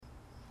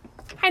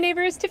Hi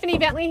neighbors, Tiffany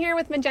Bentley here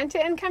with Magenta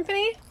 &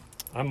 Company.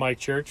 I'm Mike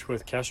Church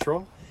with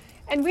Kestrel.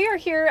 And we are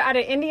here at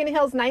an Indian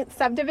Hills 9th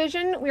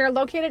subdivision. We are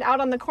located out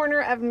on the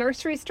corner of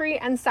Nursery Street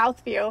and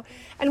Southview.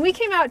 And we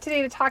came out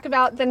today to talk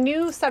about the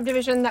new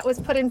subdivision that was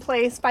put in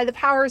place by the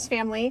Powers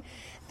family.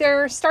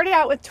 They're started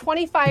out with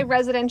 25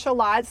 residential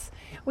lots.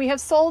 We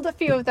have sold a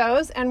few of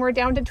those and we're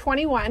down to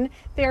 21.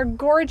 They are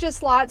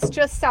gorgeous lots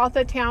just south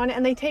of town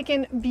and they take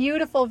in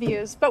beautiful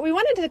views. But we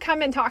wanted to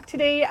come and talk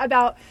today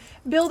about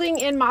building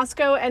in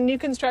Moscow and new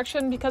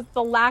construction because of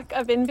the lack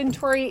of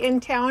inventory in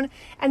town.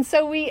 And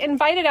so we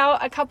invited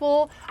out a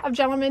couple of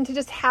gentlemen to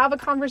just have a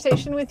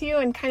conversation with you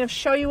and kind of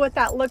show you what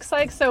that looks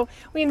like. So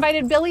we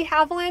invited Billy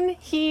Haviland.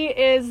 He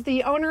is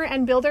the owner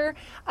and builder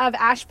of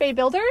Ash Bay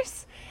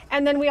Builders.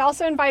 And then we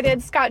also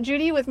invited Scott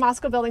Judy with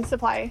Moscow Building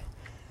Supply.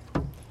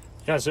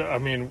 Yeah, so I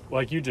mean,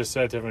 like you just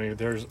said, Tiffany,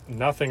 there's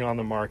nothing on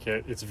the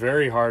market. It's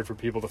very hard for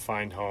people to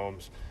find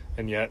homes.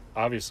 And yet,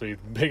 obviously,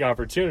 the big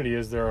opportunity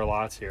is there are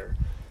lots here.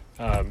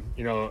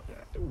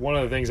 One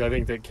of the things I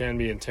think that can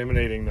be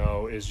intimidating,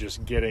 though, is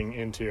just getting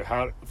into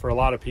how, for a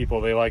lot of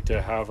people, they like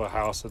to have a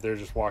house that they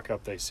just walk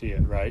up, they see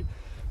it, right?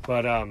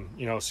 But,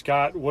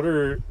 Scott,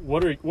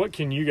 what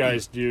can you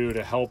guys do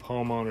to help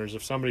homeowners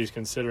if somebody's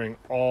considering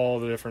all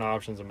the different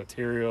options of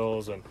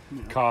materials and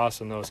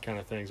costs and those kind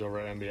of things over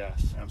at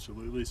MBS?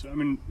 Absolutely. So, I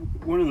mean,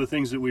 one of the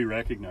things that we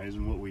recognize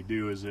in what we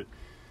do is that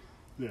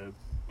the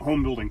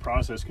home building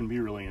process can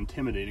be really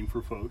intimidating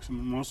for folks. I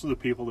mean, most of the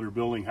people that are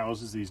building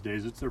houses these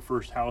days, it's their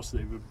first house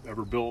they've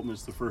ever built and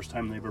it's the first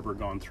time they've ever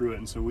gone through it.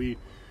 And so we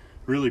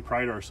really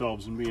pride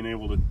ourselves in being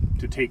able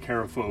to take care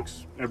of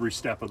folks every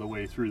step of the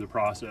way through the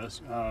process.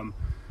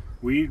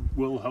 We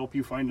will help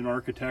you find an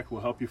architect,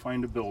 we'll help you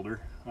find a builder.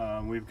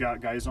 We've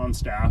got guys on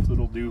staff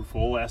that'll do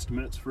full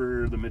estimates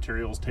for the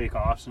materials,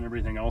 takeoffs and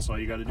everything else. All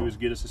you got to do is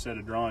get us a set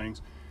of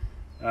drawings.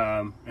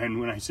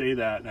 And when I say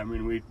that, I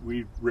mean,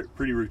 we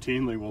pretty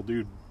routinely will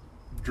do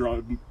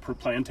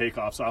plan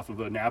takeoffs off of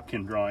a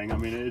napkin drawing. I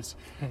mean,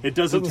 it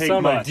doesn't take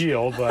sound much.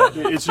 Ideal, but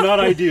it's not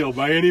ideal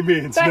by any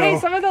means. But no. hey,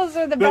 some of those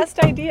are the best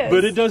ideas.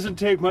 But it doesn't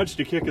take much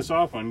to kick us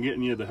off on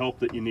getting you the help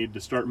that you need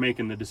to start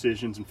making the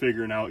decisions and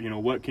figuring out,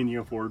 what can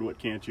you afford, what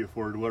can't you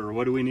afford,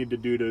 what do we need to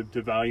do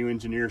to value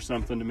engineer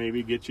something to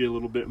maybe get you a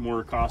little bit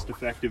more cost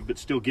effective, but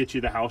still get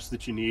you the house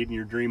that you need in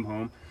your dream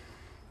home.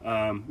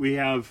 We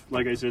have,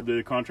 like I said,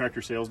 the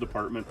contractor sales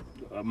department.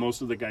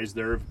 Most of the guys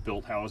there have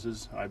built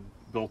houses. I've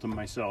built them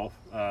myself,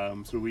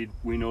 so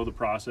we know the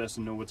process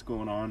and know what's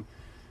going on.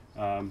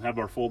 Have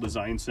our full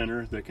design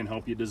center that can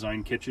help you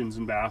design kitchens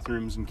and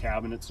bathrooms and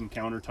cabinets and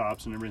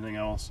countertops and everything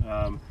else.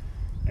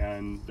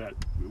 And that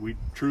we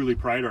truly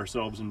pride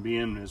ourselves in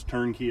being as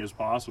turnkey as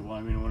possible.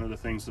 I mean, one of the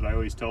things that I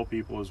always tell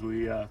people is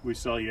we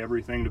sell you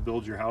everything to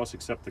build your house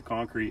except the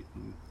concrete,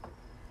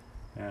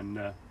 and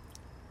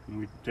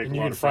we take and a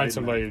you lot can of pride find in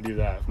somebody that. to do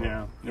that.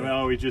 Yeah.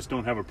 Well, we just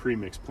don't have a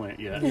premix plant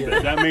yet.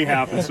 But that may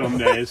happen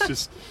someday. It's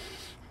just.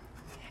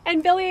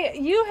 And Billy,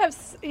 you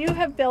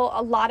have built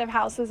a lot of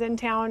houses in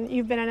town.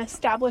 You've been an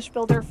established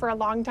builder for a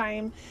long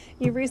time.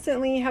 You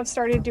recently have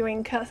started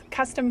doing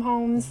custom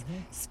homes,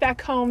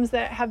 spec homes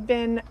that have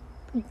been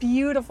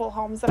beautiful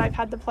homes that I've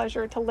had the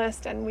pleasure to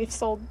list and we've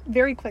sold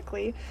very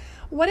quickly.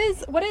 What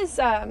is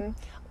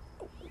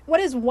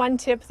one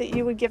tip that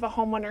you would give a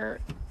homeowner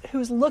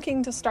who's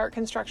looking to start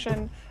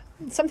construction,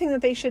 something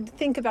that they should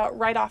think about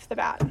right off the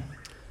bat?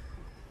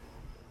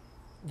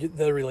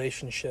 The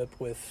relationship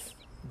with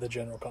the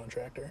general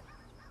contractor.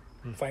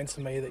 Find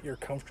somebody that you're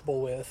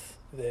comfortable with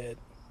that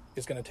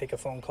is going to take a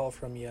phone call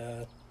from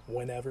you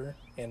whenever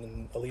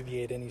and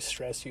alleviate any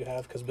stress you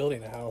have, because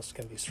building a house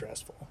can be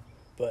stressful.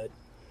 But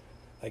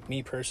like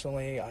me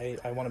personally,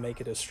 I want to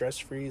make it as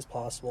stress-free as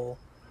possible.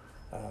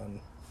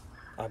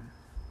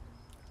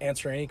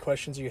 Answer any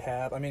questions you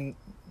have. I mean,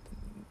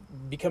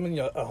 becoming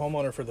a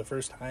homeowner for the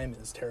first time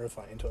is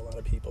terrifying to a lot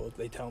of people,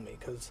 they tell me,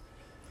 because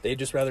they'd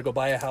just rather go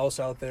buy a house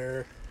out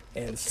there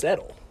and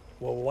settle.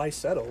 Well, why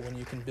settle when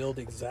you can build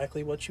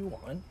exactly what you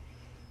want?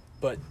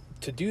 But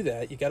to do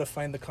that, you got to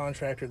find the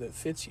contractor that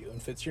fits you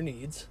and fits your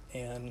needs.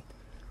 And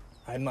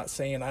I'm not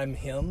saying I'm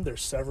him.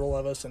 There's several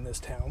of us in this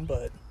town,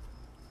 but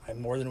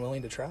I'm more than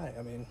willing to try.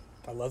 I mean,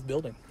 I love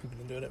building. I've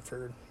been doing it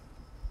for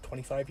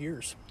 25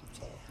 years.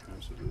 So.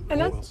 Absolutely. And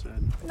well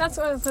said. That's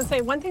what I was going to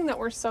say. One thing that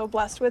we're so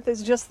blessed with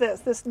is just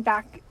this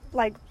back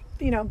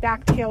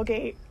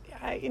tailgate,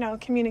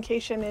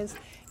 communication is,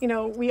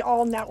 we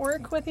all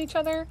network with each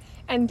other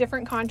and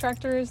different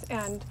contractors,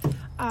 and,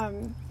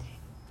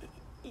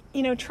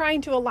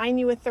 trying to align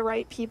you with the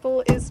right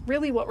people is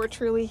really what we're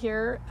truly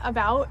here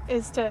about,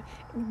 is to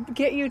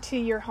get you to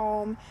your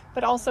home,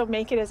 but also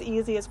make it as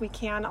easy as we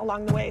can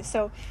along the way.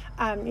 So,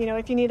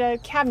 if you need a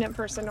cabinet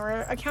person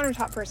or a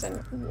countertop person,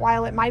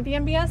 while it might be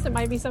MBS, it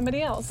might be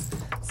somebody else.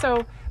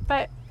 So,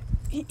 but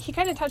he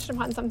kind of touched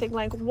upon something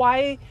like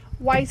why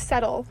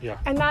settle? Yeah.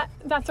 And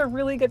that's a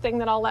really good thing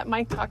that I'll let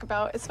Mike talk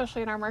about,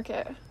 especially in our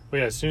market.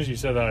 Well, yeah, as soon as you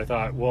said that, I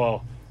thought,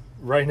 well,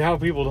 right now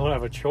people don't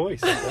have a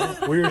choice.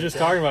 We were just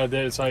talking about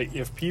that. It's like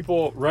if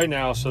people right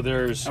now, so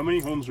there's How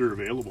many homes are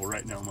available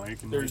right now,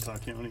 Mike, in There's- Utah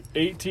County?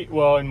 18,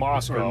 well, in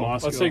Moscow. Or in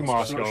Moscow. Let's take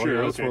Moscow. Oh,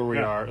 sure, That's okay, where we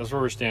yeah. are. That's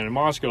where we're standing. In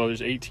Moscow,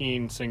 there's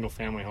 18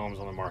 single-family homes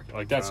on the market.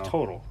 Like, that's Wow.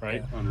 total,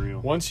 right? Yeah. Unreal.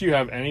 Once you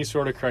have any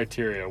sort of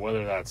criteria,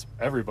 whether that's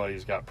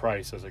everybody's got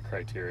price as a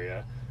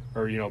criteria,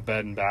 or, you know,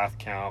 bed and bath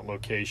count,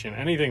 location,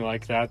 anything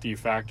like that you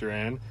factor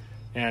in.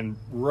 And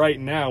right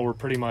now, we're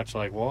pretty much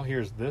like, well,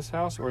 here's this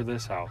house or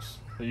this house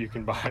that you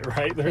can buy,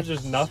 right? There's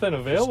just nothing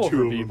available two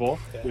for of them. people.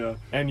 Yeah.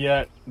 And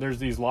yet, there's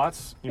these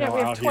lots, you know, we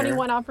have out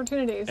 21 here.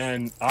 opportunities.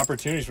 And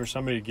opportunities for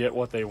somebody to get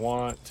what they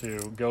want,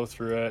 to go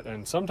through it.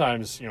 And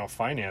sometimes, you know,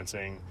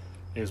 financing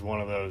is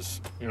one of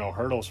those, you know,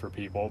 hurdles for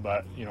people.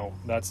 But, you know,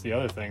 that's the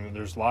other thing.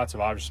 There's lots of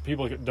options.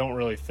 People don't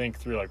really think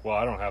through, like, well,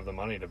 I don't have the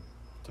money to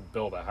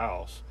build a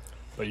house.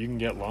 But you can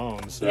get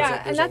loans. There's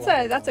Yeah, a and lot of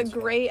that's a loans,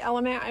 yeah. great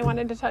element I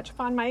wanted to touch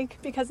upon, Mike,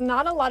 because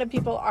not a lot of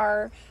people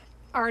are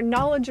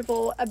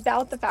knowledgeable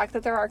about the fact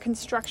that there are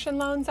construction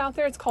loans out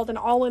there. It's called an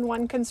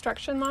all-in-one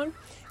construction loan.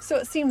 So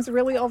it seems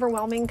really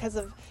overwhelming because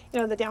of, you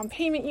know, the down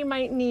payment you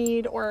might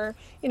need, or,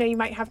 you know, you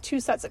might have two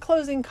sets of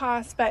closing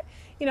costs. But,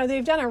 you know,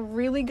 they've done a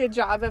really good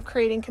job of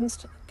creating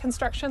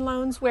construction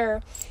loans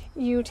where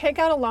you take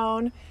out a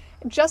loan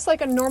just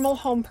like a normal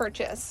home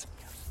purchase.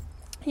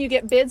 You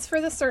get bids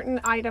for the certain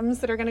items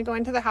that are going to go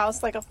into the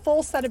house, like a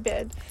full set of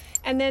bid.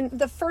 And then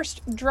the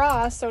first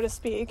draw, so to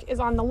speak, is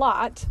on the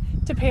lot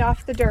to pay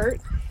off the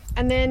dirt.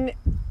 And then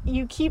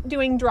you keep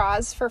doing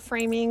draws for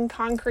framing,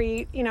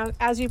 concrete, you know,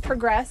 as you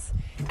progress.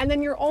 And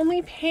then you're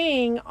only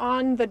paying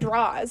on the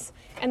draws.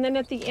 And then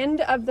at the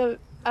end of the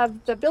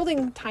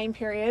building time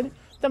period,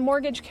 the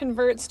mortgage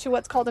converts to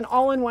what's called an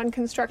all-in-one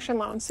construction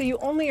loan. So you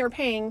only are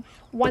paying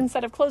one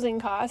set of closing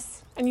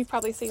costs, and you've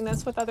probably seen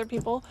this with other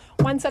people,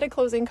 one set of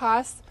closing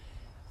costs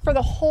for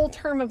the whole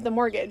term of the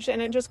mortgage,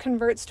 and it just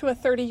converts to a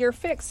 30-year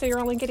fix, so you're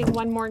only getting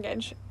one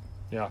mortgage.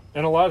 Yeah,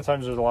 and a lot of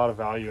times there's a lot of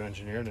value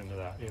engineered into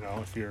that. You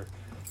know, if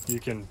you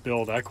can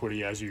build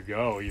equity as you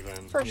go,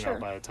 even For you sure. know,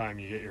 by the time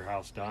you get your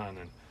house done,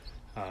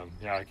 and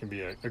yeah, it can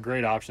be a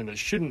great option that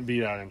shouldn't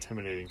be that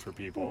intimidating for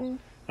people. Mm-hmm.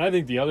 And I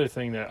think the other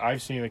thing that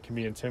I've seen that can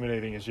be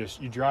intimidating is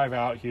just you drive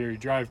out here, you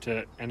drive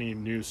to any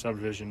new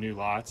subdivision, new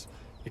lots.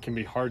 It can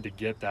be hard to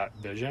get that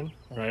vision,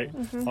 right?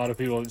 Mm-hmm. A lot of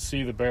people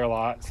see the bare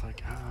lot. It's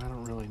like, I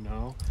don't really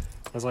know.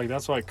 It's like,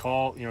 that's why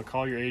call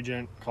your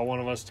agent, call one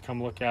of us to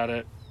come look at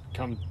it,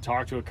 come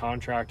talk to a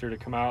contractor to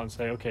come out and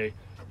say, okay,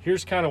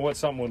 here's kind of what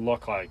something would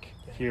look like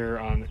here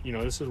on, you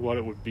know, this is what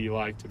it would be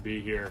like to be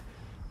here,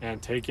 and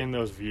take in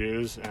those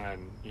views.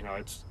 And, you know,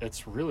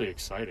 it's really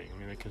exciting. I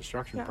mean, the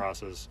construction Yeah.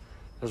 process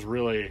is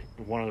really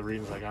one of the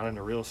reasons I got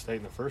into real estate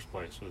in the first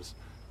place, was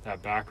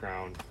that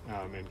background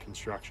in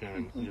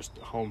construction and just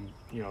the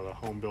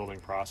home building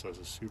process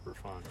is super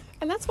fun.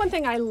 And that's one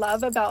thing I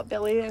love about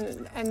Billy,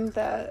 and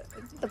the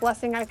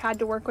blessing I've had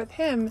to work with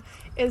him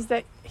is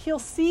that he'll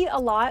see a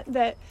lot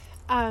that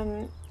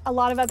a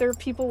lot of other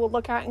people will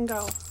look at and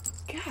go,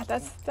 God,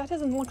 that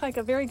doesn't look like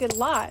a very good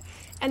lot.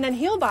 And then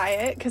he'll buy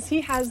it because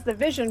he has the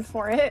vision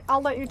for it.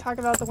 I'll let you talk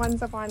about the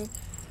ones up on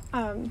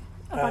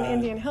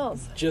Indian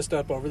Hills. Just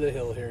up over the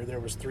hill here, there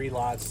was 3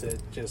 lots that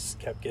just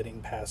kept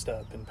getting passed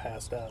up,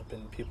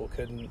 and people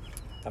couldn't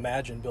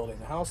imagine building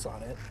a house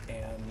on it.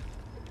 And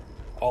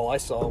all I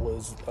saw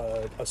was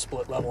a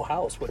split level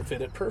house would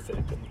fit it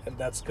perfect, and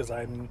that's because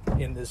I'm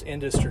in this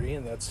industry,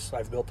 and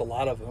I've built a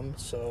lot of them.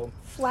 So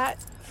Flat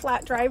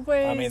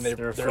driveways. I mean, they're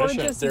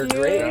gorgeous they're views.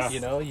 great, Yeah.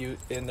 you know.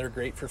 And they're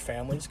great for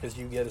families because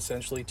you get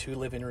essentially 2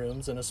 living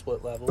rooms in a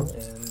split level,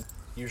 and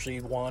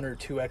usually 1 or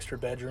 2 extra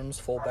bedrooms,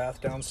 full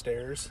bath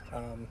downstairs.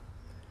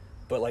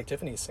 But like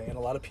Tiffany's saying, a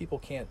lot of people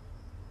can't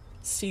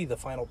see the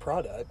final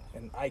product,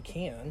 and I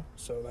can.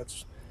 So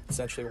that's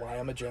essentially why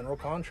I'm a general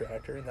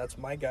contractor, and that's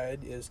my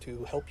guide, is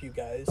to help you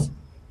guys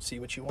see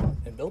what you want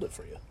and build it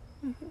for you.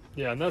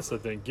 Yeah, and that's the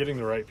thing. Getting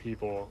the right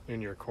people in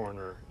your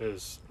corner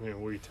is, I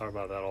mean, we talk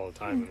about that all the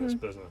time in this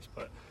business,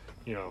 but,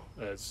 you know,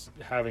 it's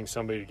having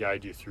somebody to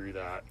guide you through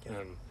that,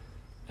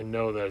 and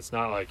know that it's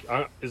not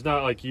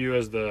like you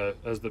as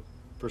the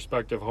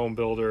prospective home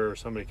builder or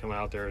somebody coming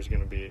out there is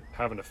going to be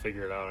having to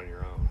figure it out on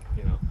your own,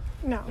 you know.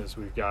 No. Because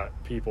we've got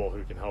people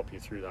who can help you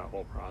through that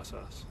whole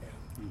process.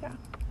 Yeah.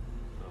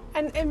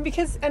 And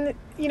because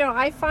you know,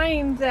 I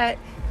find that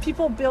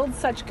people build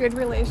such good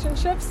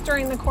relationships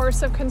during the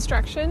course of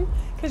construction,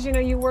 because, you know,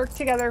 you work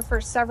together for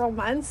several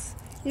months.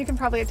 You can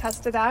probably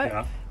attest to that.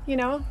 Yeah. You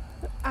know,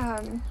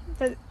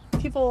 that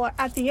people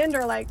at the end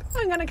are like,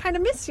 I'm going to kind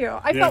of miss you.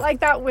 I Yeah. felt like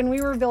that when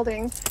we were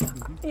building.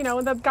 You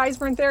know, the guys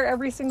weren't there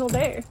every single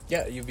day.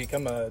 Yeah, you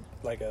become a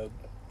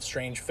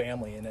strange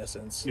family in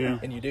essence. Yeah.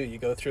 And you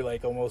go through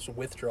like almost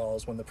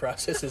withdrawals when the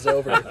process is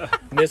over,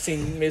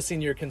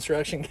 missing your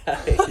construction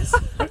guys.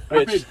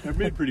 I've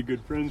made pretty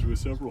good friends with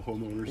several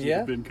homeowners that Yeah.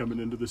 have been coming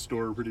into the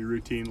store pretty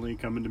routinely,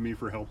 coming to me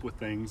for help with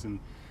things. And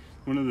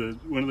one of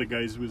the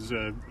guys was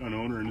an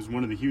owner, and is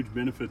one of the huge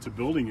benefits of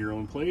building your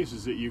own place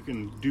is that you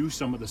can do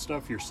some of the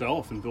stuff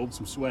yourself and build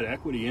some sweat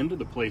equity into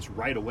the place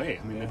right away.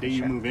 I mean, the day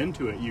you move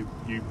into it, you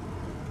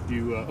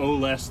you owe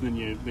less than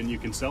you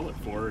can sell it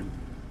for.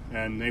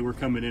 And they were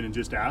coming in and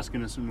just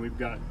asking us, and we've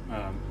got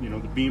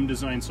the beam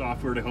design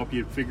software to help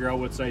you figure out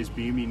what size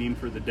beam you need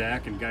for the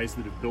deck, and guys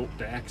that have built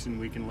decks, and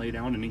we can lay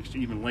down and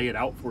even lay it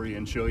out for you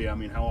and show you. I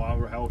mean,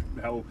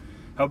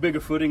 how big a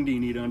footing do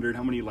you need under it?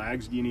 How many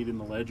lags do you need in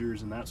the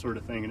ledgers and that sort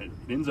of thing? And it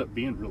ends up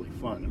being really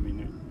fun. I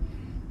mean,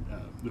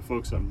 the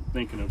folks I'm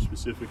thinking of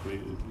specifically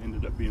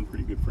ended up being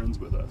pretty good friends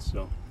with us.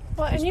 So.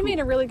 Well, and you made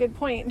a really good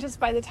point. Just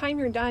by the time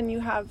you're done,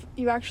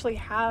 you actually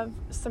have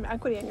some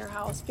equity in your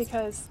house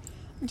because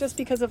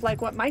of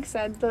like what Mike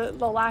said, the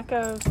lack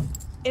of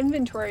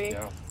inventory.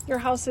 Yeah. Your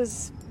house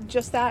is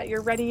just that.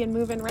 You're ready and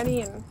move-in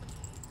ready, and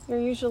you're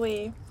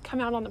usually come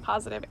out on the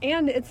positive.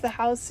 And it's the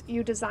house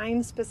you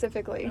designed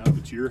specifically. Yeah,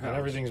 it's your house. And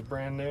everything's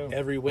brand new.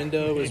 Every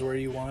window is where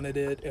you wanted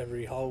it.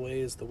 Every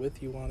hallway is the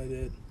width you wanted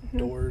it. Mm-hmm.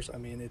 Doors. I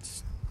mean,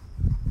 it's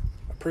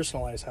a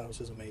personalized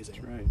house is amazing.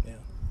 That's right. Yeah.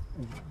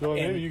 Bill,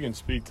 maybe you can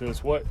speak to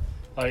this. What,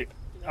 like,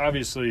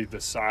 obviously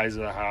the size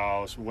of the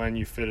house, when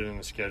you fit it in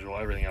the schedule,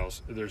 everything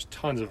else, there's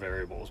tons of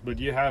variables. But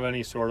do you have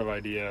any sort of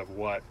idea of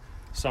what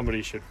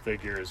somebody should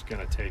figure is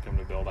going to take them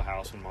to build a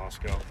house in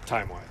Moscow,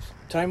 time-wise?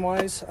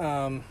 Time-wise,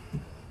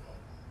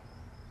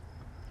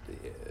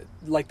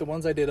 like the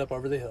ones I did up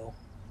over the hill,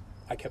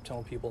 I kept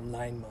telling people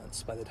 9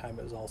 months by the time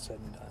it was all said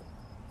and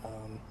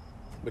done,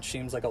 which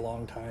seems like a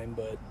long time,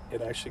 but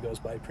it actually goes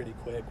by pretty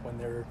quick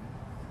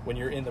when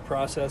you're in the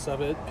process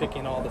of it,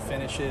 picking all the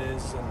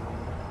finishes, and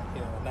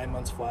 9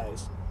 months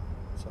flies.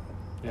 So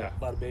Yeah.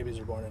 a lot of babies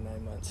are born in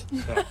 9 months.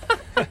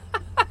 So,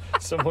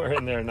 somewhere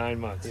in there, 9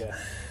 months. Yeah.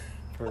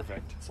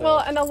 Perfect. So, Well,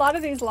 and a lot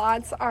of these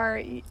lots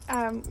are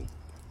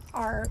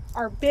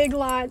big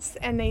lots,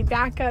 and they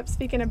back up.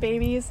 Speaking of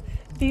babies,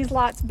 these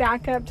lots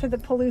back up to the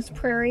Palouse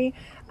Prairie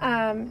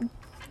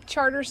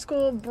charter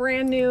school,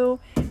 brand new.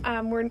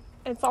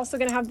 It's also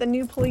going to have the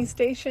new police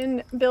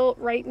station built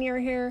right near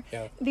here.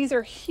 Yeah. These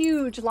are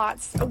huge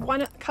lots.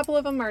 A couple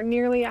of them are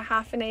nearly a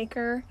half an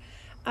acre.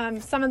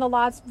 Some of the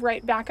lots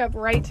back up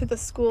right to the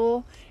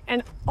school,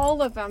 and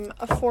all of them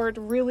afford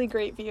really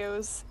great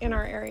views in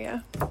our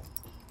area.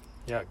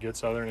 Yeah, good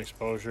southern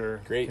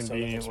exposure, Great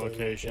convenient southern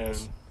exposure, location.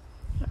 yes.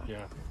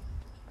 Yeah.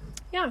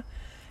 Yeah.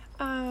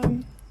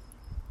 Anything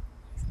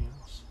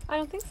else? I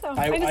don't think so.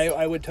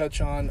 I would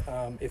touch on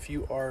if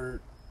you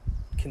are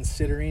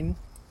considering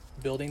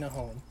building a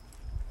home,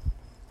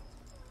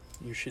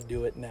 you should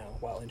do it now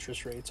while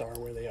interest rates are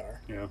where they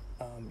are. Yeah.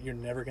 You're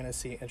never going to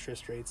see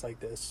interest rates like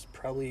this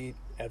probably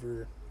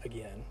ever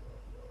again.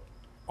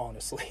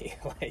 Honestly,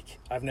 like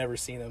I've never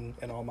seen them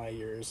in all my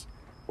years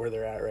where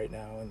they're at right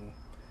now, and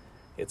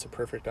it's a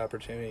perfect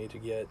opportunity to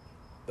get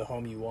the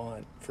home you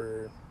want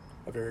for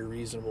a very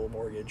reasonable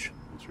mortgage.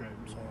 That's right.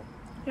 So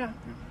Yeah.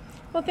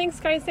 Well, thanks,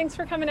 guys. Thanks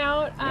for coming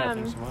out. Yeah,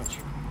 thanks so much.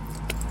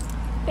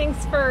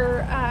 Thanks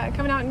for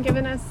coming out and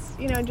giving us,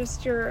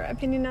 just your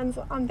opinion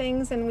on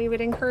things. And we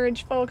would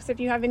encourage folks, if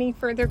you have any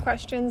further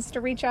questions, to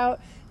reach out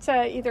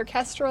to either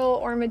Kestrel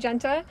or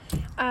Magenta.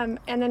 And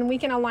then we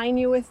can align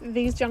you with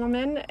these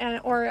gentlemen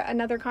or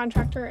another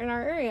contractor in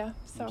our area.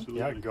 So, Absolutely.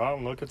 Yeah, go out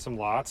and look at some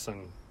lots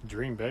and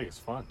dream big. It's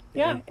fun.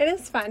 yeah, it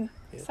is fun.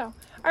 Yeah. So,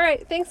 all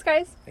right. Thanks,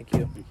 guys. thank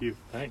you. Thank you.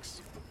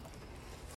 Thanks.